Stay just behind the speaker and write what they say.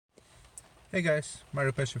Hey guys,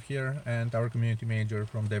 Mario Peshev here and our community manager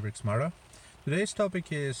from Devrix Mara. Today's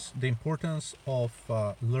topic is the importance of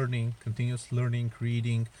learning, continuous learning,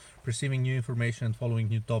 reading, receiving new information, and following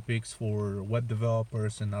new topics for web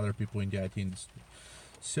developers and other people in the IT industry.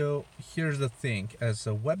 So here's the thing, as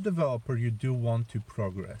a web developer, you do want to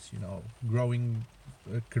progress, growing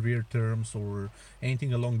career terms or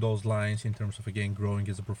anything along those lines in terms of, again, growing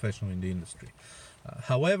as a professional in the industry.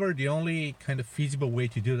 However, the only kind of feasible way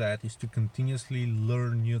to do that is to continuously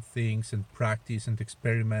learn new things and practice and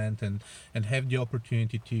experiment and have the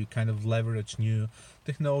opportunity to kind of leverage new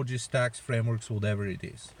technologies, stacks, frameworks, whatever it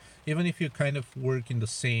is. Even if you kind of work in the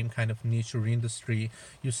same kind of niche or industry,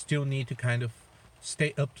 you still need to kind of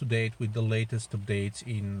stay up to date with the latest updates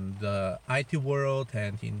in the IT world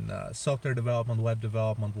and in software development, web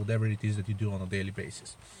development, whatever it is that you do on a daily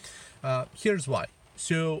basis. Here's why.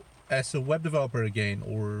 So, as a web developer again,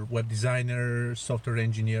 or web designer, software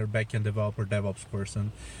engineer, backend developer, DevOps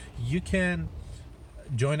person, you can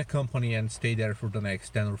join a company and stay there for the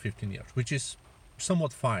next 10 or 15 years, which is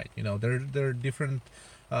somewhat fine. There are different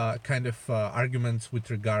kind of arguments with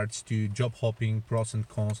regards to job hopping, pros and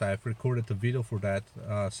cons. I've recorded a video for that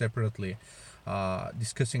separately,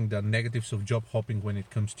 discussing the negatives of job hopping when it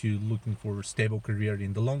comes to looking for a stable career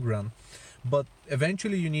in the long run. But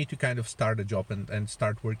eventually you need to kind of start a job and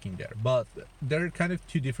start working there. But there are kind of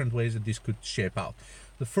two different ways that this could shape out.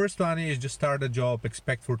 The first one is just start a job,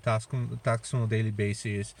 expect for tasks on a daily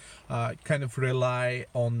basis, kind of rely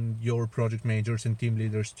on your project managers and team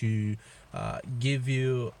leaders to give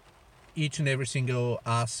you each and every single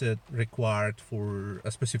asset required for a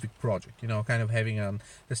specific project, kind of having an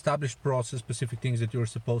established process, specific things that you're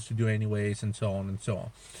supposed to do anyways, and so on and so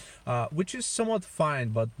on, which is somewhat fine.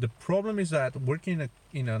 But the problem is that working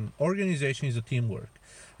in an organization is a teamwork.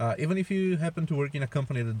 Even if you happen to work in a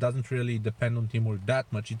company that doesn't really depend on teamwork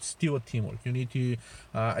that much, it's still a teamwork. You need to,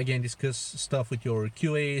 again, discuss stuff with your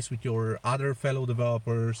QAs, with your other fellow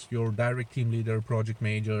developers, your direct team leader, project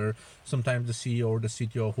manager, sometimes the CEO or the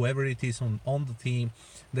CTO, whoever it is on the team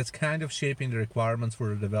that's kind of shaping the requirements for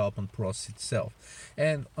the development process itself.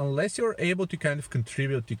 And unless you're able to kind of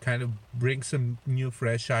contribute, to kind of bring some new,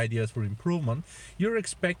 fresh ideas for improvement, you're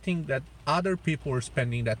expecting that other people are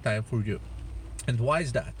spending that time for you. And why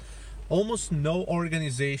is that? Almost no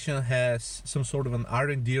organization has some sort of an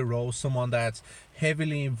R&D role, someone that's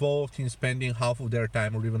heavily involved in spending half of their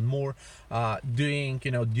time or even more doing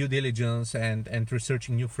due diligence and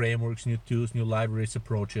researching new frameworks, new tools, new libraries,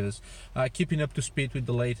 approaches, keeping up to speed with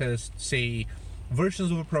the latest, say,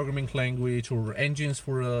 versions of a programming language or engines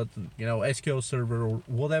for a SQL server or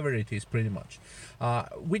whatever it is, pretty much,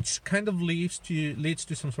 which kind of leads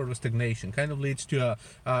to some sort of stagnation, kind of leads to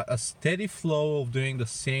a steady flow of doing the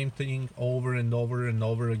same thing over and over and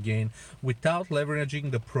over again without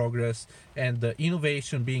leveraging the progress and the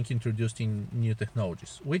innovation being introduced in new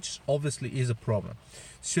technologies, which obviously is a problem.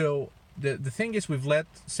 So the thing is, we've led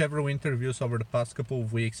several interviews over the past couple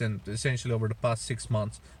of weeks and essentially over the past 6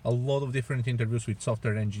 months, a lot of different interviews with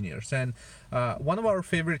software engineers. And one of our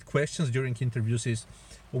favorite questions during interviews is,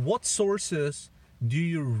 what sources do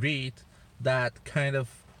you read that kind of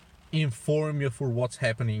inform you for what's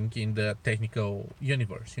happening in the technical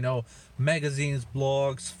universe? Magazines,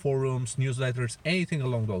 blogs, forums, newsletters, anything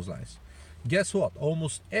along those lines. Guess what?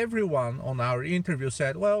 Almost everyone on our interview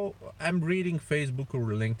said, well, I'm reading Facebook or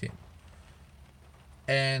LinkedIn.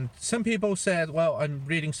 And some people said, well, I'm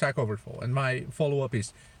reading Stack Overflow. And my follow-up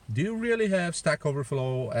is, do you really have Stack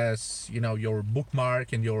Overflow as, your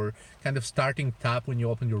bookmark and your kind of starting tab when you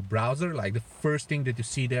open your browser, like the first thing that you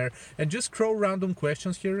see there, and just scroll random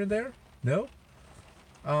questions here and there? No?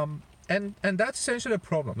 And that's essentially a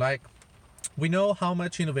problem. Like, we know how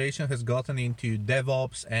much innovation has gotten into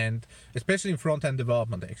DevOps and especially in front-end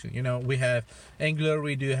development, actually. We have Angular,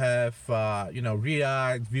 we do have,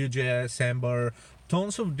 React, Vue.js, Ember,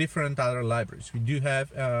 tons of different other libraries. We do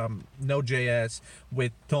have Node.js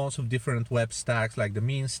with tons of different web stacks like the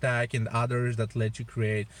Mean Stack and others that let you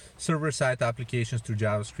create server-side applications through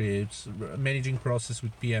JavaScript, managing process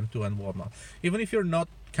with PM2 and whatnot. Even if you're not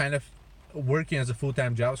kind of working as a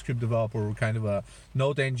full-time JavaScript developer or kind of a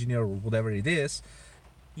Node engineer or whatever it is,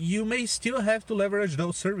 you may still have to leverage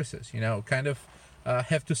those services, kind of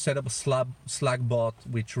have to set up a Slack bot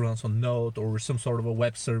which runs on Node, or some sort of a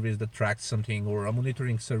web service that tracks something, or a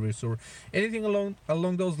monitoring service, or anything along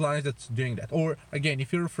those lines that's doing that. Or again,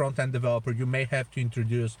 if you're a front-end developer, you may have to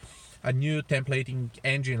introduce a new templating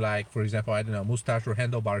engine, like for example, I don't know, Mustache or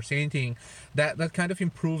Handlebars, anything that kind of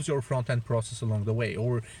improves your front end process along the way.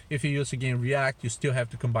 Or if you use again React, you still have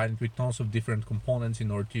to combine it with tons of different components in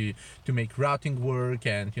order to make routing work,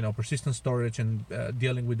 and persistent storage, and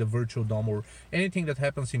dealing with the virtual DOM or anything that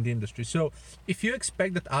happens in the industry. So if you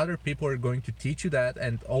expect that other people are going to teach you that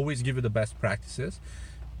and always give you the best practices,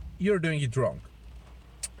 you're doing it wrong.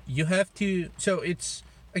 You have to, so it's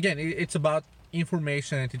about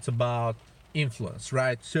information, and it's about influence,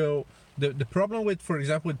 right? So the problem with, for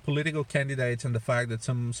example, with political candidates, and the fact that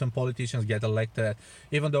some politicians get elected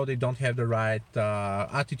even though they don't have the right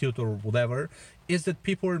attitude or whatever, is that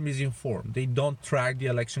people are misinformed. They don't track the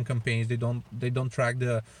election campaigns. They don't track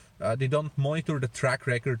they don't monitor the track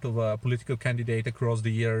record of a political candidate across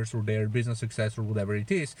the years, or their business success, or whatever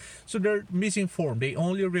it is. So they're misinformed. They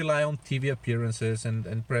only rely on TV appearances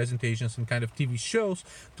and presentations and kind of TV shows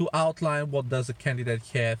to outline what does a candidate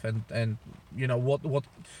have, and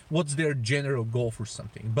what's their general goal for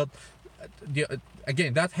something. But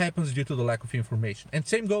again, that happens due to the lack of information. And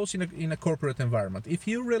same goes in a corporate environment. If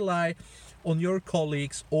you rely on your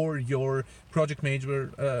colleagues or your project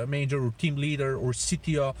manager or team leader or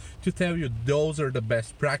CTO to tell you those are the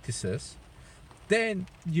best practices, then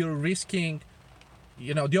you're risking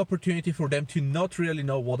the opportunity for them to not really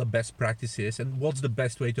know what the best practice is and what's the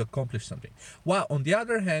best way to accomplish something. While on the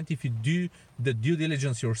other hand, if you do the due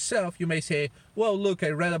diligence yourself, you may say, well, look, I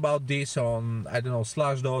read about this on, I don't know,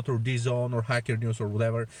 Slashdot or DZone or Hacker News or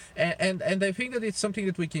whatever, and I think that it's something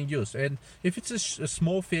that we can use. And if it's a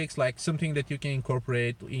small fix, like something that you can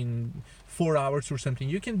incorporate in 4 hours or something,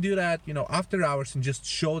 you can do that after hours and just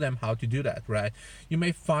show them how to do that, right? You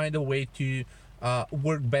may find a way to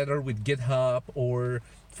work better with GitHub, or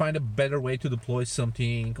find a better way to deploy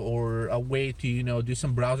something, or a way to do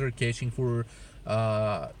some browser caching for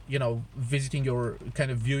visiting your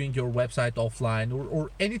viewing your website offline, or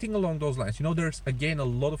anything along those lines. There's again a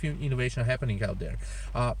lot of innovation happening out there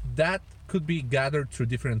that could be gathered through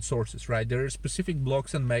different sources, right? There are specific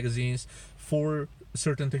blogs and magazines for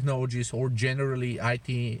certain technologies, or generally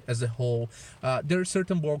IT as a whole. There are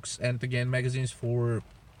certain blogs and again magazines for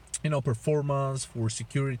performance, for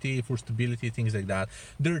security, for stability, things like that.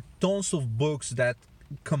 There are tons of books that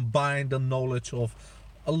combine the knowledge of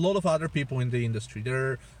a lot of other people in the industry.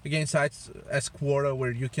 There are again sites as Quora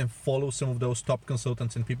where you can follow some of those top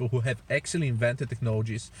consultants and people who have actually invented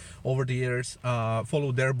technologies over the years,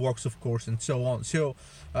 follow their blogs, of course, and so on. So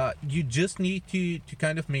you just need to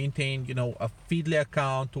kind of maintain a Feedly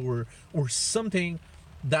account or something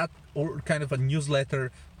that, or kind of a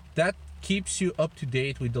newsletter that keeps you up to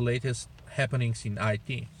date with the latest happenings in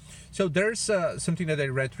IT. So there's something that I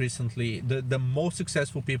read recently. The most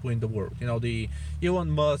successful people in the world, the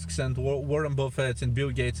Elon Musks and Warren Buffetts and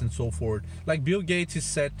Bill Gates and so forth. Like Bill Gates is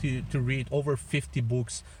said to read over 50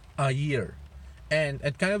 books a year. And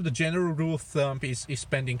kind of the general rule of thumb is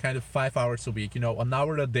spending kind of 5 hours a week, an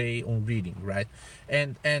hour a day on reading, right?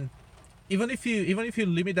 And even if you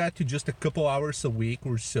limit that to just a couple hours a week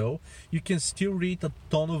or so, you can still read a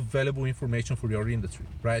ton of valuable information for your industry,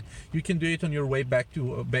 right? You can do it on your way back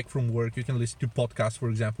from work. You can listen to podcasts, for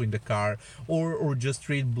example, in the car, or just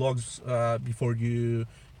read blogs before you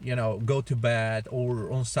go to bed, or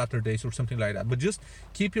on Saturdays or something like that. But just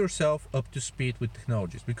keep yourself up to speed with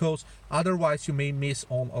technologies, because otherwise you may miss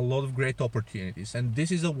on a lot of great opportunities. And this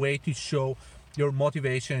is a way to show your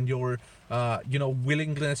motivation, your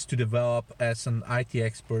willingness to develop as an IT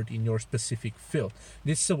expert in your specific field.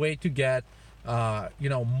 This is a way to get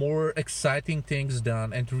more exciting things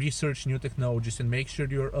done, and to research new technologies and make sure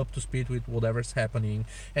you're up to speed with whatever's happening,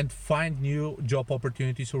 and find new job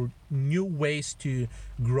opportunities or new ways to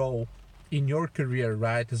grow in your career,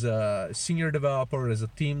 right? As a senior developer, as a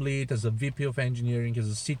team lead, as a VP of engineering, as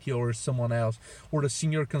a CTO or someone else, or a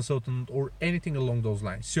senior consultant, or anything along those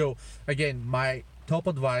lines. So again, my top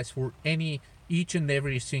advice for each and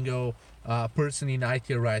every single person in IT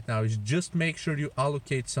right now is just make sure you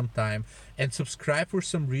allocate some time and subscribe for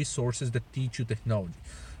some resources that teach you technology.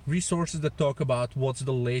 Resources that talk about what's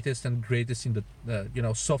the latest and greatest in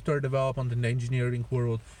the software development and engineering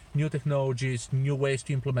world, new technologies, new ways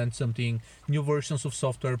to implement something, new versions of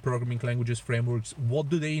software programming languages, frameworks. What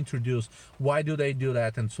do they introduce? Why do they do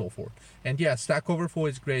that, and so forth? And yeah, Stack Overflow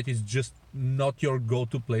is great. It's just not your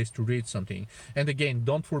go-to place to read something. And again,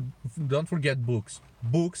 don't forget books.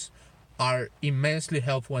 Books are immensely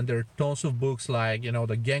helpful, and there are tons of books like, you know,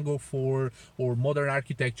 the Django 4 or Modern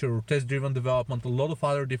Architecture or Test Driven Development, a lot of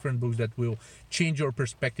other different books that will change your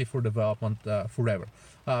perspective for development forever.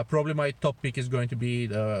 Probably my top pick is going to be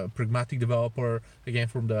the Pragmatic Developer, again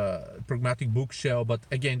from the Pragmatic bookshelf. But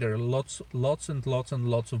again, there are lots and lots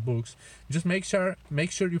of books. Just make sure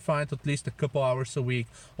you find at least a couple hours a week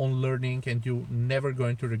on learning, and you're never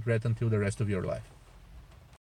going to regret until the rest of your life.